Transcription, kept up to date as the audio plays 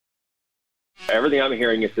everything I'm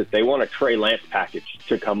hearing is that they want a Trey Lance package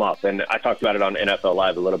to come up. And I talked about it on NFL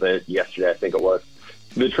Live a little bit yesterday, I think it was.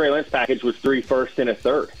 The Trey Lance package was 3 firsts and a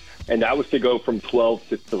third, and that was to go from 12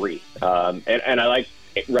 to 3. And I like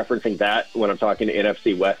referencing that when I'm talking to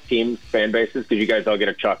NFC West teams, fan bases, because you guys all get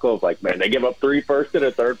a chuckle of like, man, they give up 3 firsts and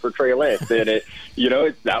a third for Trey Lance. And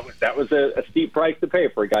that was a steep price to pay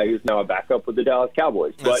for a guy who's now a backup with the Dallas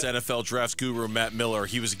Cowboys. That's NFL drafts guru Matt Miller.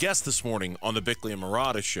 He was a guest this morning on the Bickley and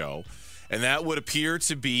Murata show, and that would appear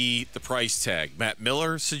to be the price tag. Matt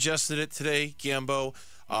Miller suggested it today, Gambo.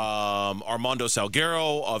 Armando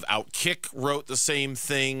Salguero of Outkick wrote the same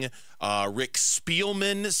thing. Rick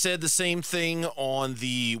Spielman said the same thing on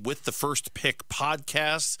the With the First Pick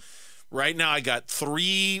podcast. Right now, I got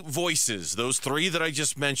 3 voices, those 3 that I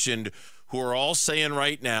just mentioned, who are all saying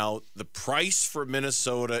right now the price for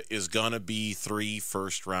Minnesota is going to be 3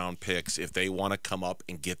 first-round picks if they want to come up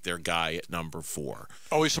and get their guy at number 4.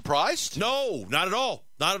 Are we surprised? No, not at all.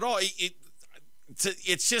 Not at all.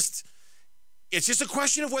 It's just a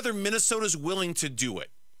question of whether Minnesota's willing to do it.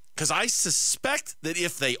 Because I suspect that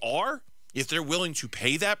if they're willing to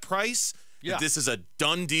pay that price, that this is a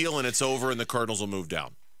done deal and it's over and the Cardinals will move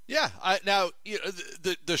down. Yeah.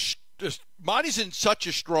 Monty's in such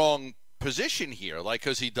a strong position here,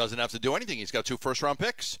 because he doesn't have to do anything. He's got 2 first-round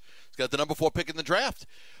picks. He's got the number 4 pick in the draft.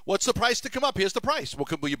 What's the price to come up? Here's the price. Well,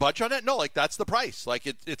 will you budge on it? No, that's the price.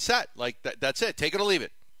 It's set. That's it. Take it or leave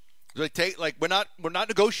it. We're not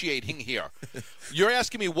negotiating here. You're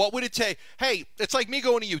asking me what would it take? Hey, it's like me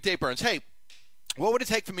going to you, Dave Burns. Hey, what would it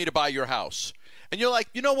take for me to buy your house? And you're like,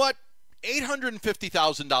 you know what?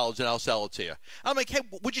 $850,000 and I'll sell it to you. I'm like, hey,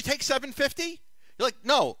 would you take $750,000? You're like,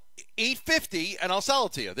 no, $850,000 and I'll sell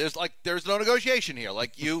it to you. There's no negotiation here.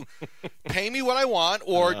 You pay me what I want,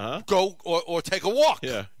 or go or take a walk.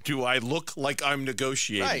 Yeah. Do I look like I'm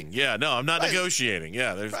negotiating? Right. Yeah. No, I'm not negotiating.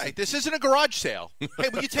 Yeah. Right. This isn't a garage sale. Hey,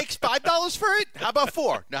 will you take $5 for it? How about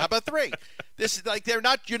 4? Now, how about 3? This is you're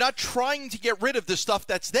not trying to get rid of the stuff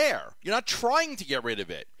that's there. You're not trying to get rid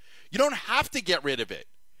of it. You don't have to get rid of it.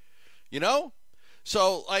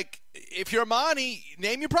 So, if you're Monty,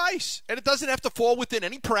 name your price. And it doesn't have to fall within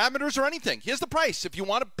any parameters or anything. Here's the price. If you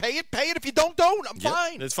want to pay it, pay it. If you don't. I'm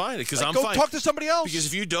fine. It's fine, because I'm go fine. Go talk to somebody else. Because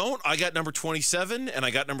if you don't, I got number 27 and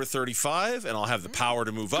I got number 35, and I'll have the power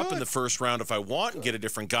to move up in the first round if I want and get a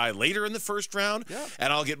different guy later in the first round. Yeah.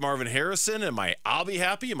 And I'll get Marvin Harrison, and I'll be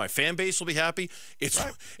happy, and my fan base will be happy.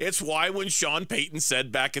 It's why when Sean Payton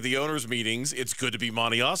said back at the owners' meetings, it's good to be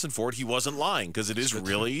Monti Ossenfort, he wasn't lying, because it is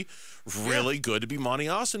really good to be Monti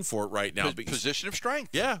Ossenfort right now. Position of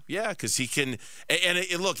strength. Yeah, because he can.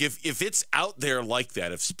 And look, if it's out there like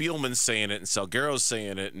that, if Spielman's saying it and Salguero's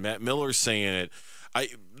saying it and Matt Miller's saying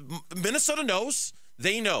it, Minnesota knows.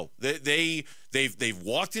 They know. They've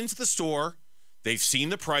walked into the store. They've seen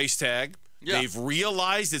the price tag. Yeah. They've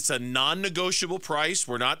realized it's a non-negotiable price.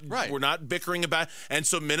 We're not bickering about it. And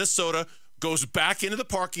so Minnesota goes back into the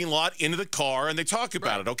parking lot, into the car, and they talk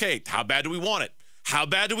about it. Okay, how bad do we want it? How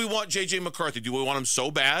bad do we want J.J. McCarthy? Do we want him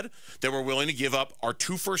so bad that we're willing to give up our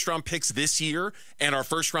 2 first-round picks this year and our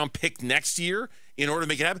first-round pick next year in order to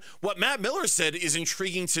make it happen? What Matt Miller said is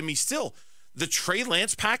intriguing to me still. The Trey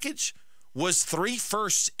Lance package was 3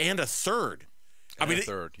 firsts and a third.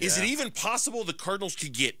 Is it even possible the Cardinals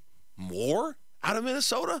could get more out of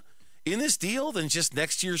Minnesota in this deal than just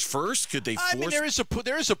next year's first? Could they force?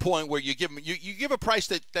 There is a point where you give a price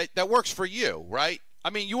that works for you, right?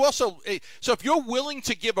 You also – so if you're willing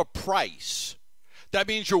to give a price, that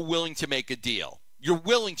means you're willing to make a deal. You're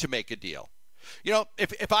willing to make a deal.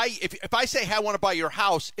 If I say, hey, I want to buy your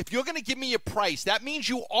house, if you're going to give me a price, that means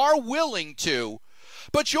you are willing to,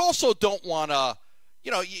 but you also don't want to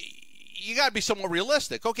you got to be somewhat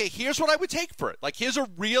realistic. Okay, here's what I would take for it. Here's a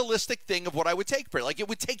realistic thing of what I would take for it. It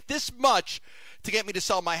would take this much to get me to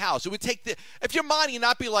sell my house. It would take if you're Monty,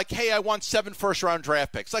 not be like, hey, I want 7 first-round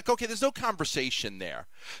draft picks. Okay, there's no conversation there.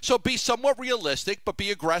 So be somewhat realistic, but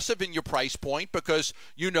be aggressive in your price point, because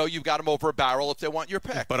you've got them over a barrel if they want your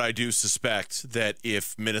pick. But I do suspect that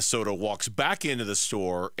if Minnesota walks back into the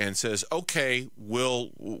store and says, okay,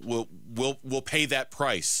 we'll pay that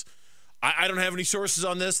price. I don't have any sources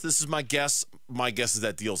on this. This is my guess. My guess is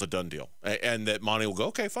that deal's a done deal. And that Monty will go,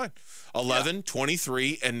 okay, fine. 11,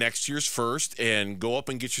 23, and next year's first, and go up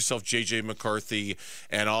and get yourself J.J. McCarthy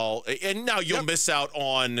and all. And now you'll miss out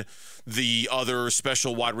on the other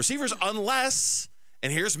special wide receivers unless,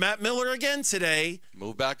 and here's Matt Miller again today.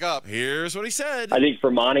 Move back up. Here's what he said. I think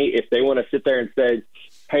for Monty, if they want to sit there and say,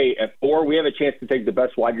 hey, at 4, we have a chance to take the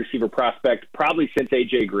best wide receiver prospect probably since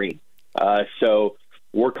A.J. Green. So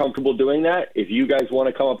we're comfortable doing that. If you guys want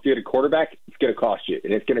to come up to get a quarterback, it's going to cost you,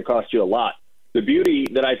 and it's going to cost you a lot. The beauty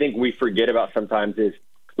that I think we forget about sometimes is,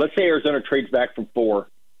 let's say Arizona trades back from 4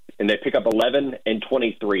 and they pick up 11 and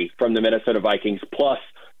 23 from the Minnesota Vikings plus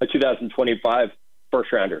a 2025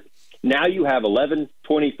 first rounder. Now you have 11,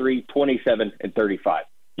 23, 27, and 35.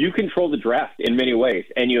 You control the draft in many ways,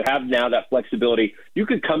 and you have now that flexibility. You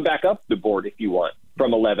could come back up the board if you want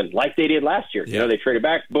from 11, like they did last year. Yeah. They traded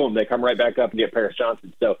back, boom, they come right back up and get Paris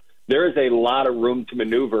Johnson. So there is a lot of room to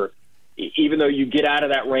maneuver. Even though you get out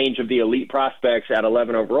of that range of the elite prospects at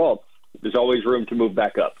 11 overall, there's always room to move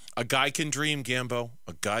back up. A guy can dream, Gambo.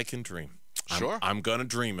 A guy can dream. Sure. I'm going to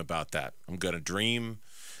dream about that. I'm going to dream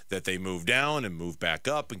that they move down and move back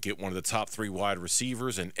up and get one of the top 3 wide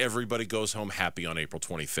receivers, and everybody goes home happy on April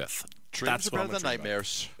 25th. Dreams are better than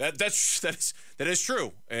nightmares. That is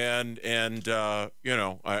true. And the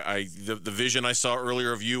vision I saw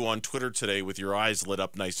earlier of you on Twitter today with your eyes lit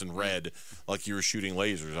up nice and red like you were shooting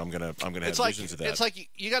lasers. I'm gonna have visions of that. It's like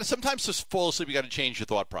you got to sometimes to fall asleep. You got to change your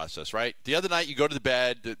thought process, right? The other night you go to the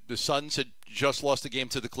bed. The Suns had just lost a game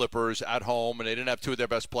to the Clippers at home, and they didn't have 2 of their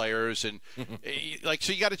best players, and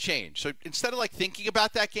so you got to change. So instead of think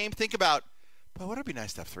about that game, think about, but wouldn't it be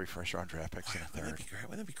nice to have 3 first-round draft picks in a third?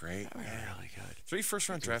 Wouldn't that be great? That would be really good. 3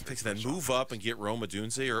 first-round draft picks, and then move up and get Rome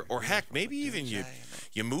Odunze, or heck, maybe even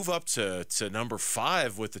you move up to number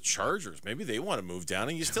 5 with the Chargers. Maybe they want to move down,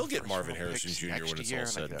 and you still get Marvin Harrison Jr. when it's all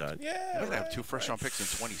said and done. Yeah, we're gonna have 2 first-round picks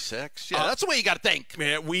in 26. Yeah, that's the way you got to think.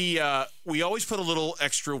 Man, we always put a little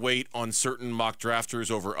extra weight on certain mock drafters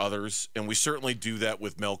over others, and we certainly do that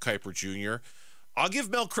with Mel Kiper Jr. I'll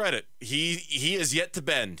give Mel credit. He has yet to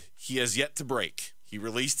bend. He has yet to break. He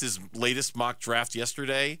released his latest mock draft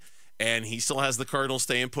yesterday, and he still has the Cardinals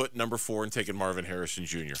staying put number 4 and taking Marvin Harrison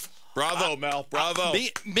Jr. Bravo, Mel. Bravo.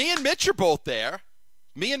 Me and Mitch are both there.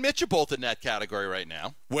 Me and Mitch are both in that category right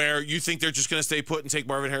now. Where you think they're just going to stay put and take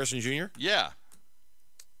Marvin Harrison Jr.? Yeah.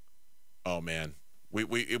 Oh man,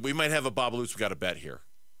 we might have a Bob Lutz. We got to bet here.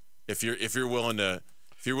 If you're willing to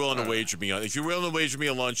wager me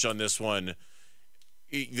a lunch on this one.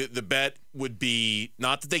 The bet would be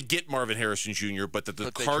not that they get Marvin Harrison Jr., but that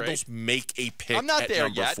the Cardinals make a pick. I'm not at there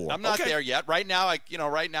number yet. 4. I'm not there yet. Right now, I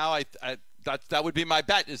that would be my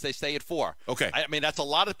bet is they stay at 4. Okay. I mean, that's a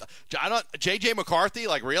lot of. J.J. McCarthy,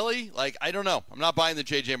 really? I don't know. I'm not buying the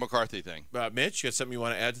J.J. McCarthy thing. Mitch, you got something you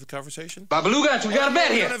want to add to the conversation? Babalugas, we got a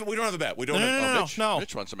bet here. We don't have a bet. We don't No.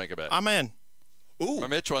 Mitch wants to make a bet. I'm in. Ooh.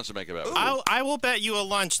 Mitch wants to make a bet. I will bet you a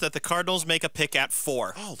lunch that the Cardinals make a pick at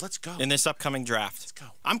 4. Oh, let's go. In this upcoming draft. Let's go.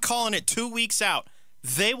 I'm calling it 2 weeks out.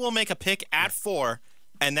 They will make a pick at 4,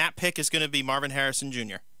 and that pick is going to be Marvin Harrison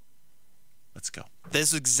Jr. Let's go.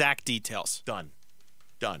 There's exact details. Done.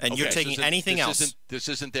 And you're taking anything else. This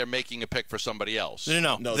isn't they're making a pick for somebody else.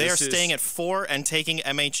 No. They are staying at 4 and taking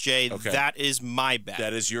MHJ. Okay. That is my bet.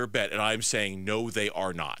 That is your bet, and I'm saying no, they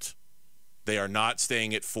are not. They are not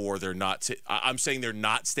staying at 4. They're not. I'm saying they're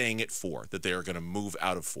not staying at 4. That they are going to move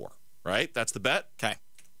out of 4. Right? That's the bet. Okay.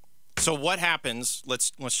 So what happens? Let's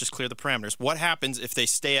just clear the parameters. What happens if they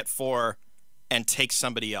stay at 4 and take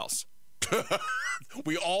somebody else?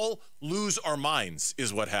 We all lose our minds.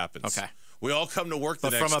 Is what happens. Okay. We all come to work the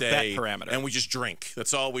next from a day, bet parameter. and we just drink.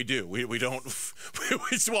 That's all we do. We don't.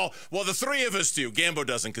 Well, the 3 of us do. Gambo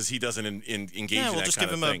doesn't because he doesn't engage in that kind of thing. Yeah, we'll just give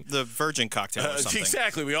him the virgin cocktail or something.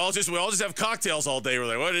 Exactly. We all just have cocktails all day. We're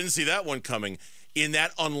like, well, I didn't see that one coming. In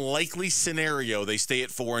that unlikely scenario, they stay at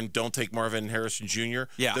 4 and don't take Marvin Harrison Jr.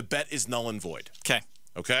 Yeah. The bet is null and void. Okay.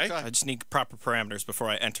 Okay? I just need proper parameters before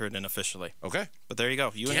I enter it in officially. Okay. But there you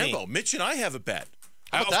go. You and Gambo, me. Mitch and I have a bet.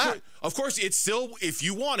 How about that? Of course, it's still, if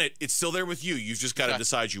you want it, it's still there with you. You've just got to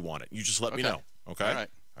decide you want it. You just let me know. Okay?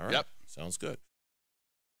 All right. Yep. Sounds good.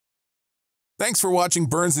 Thanks for watching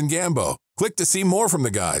Burns and Gambo. Click to see more from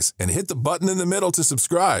the guys and hit the button in the middle to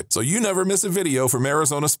subscribe so you never miss a video from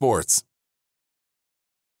Arizona sports.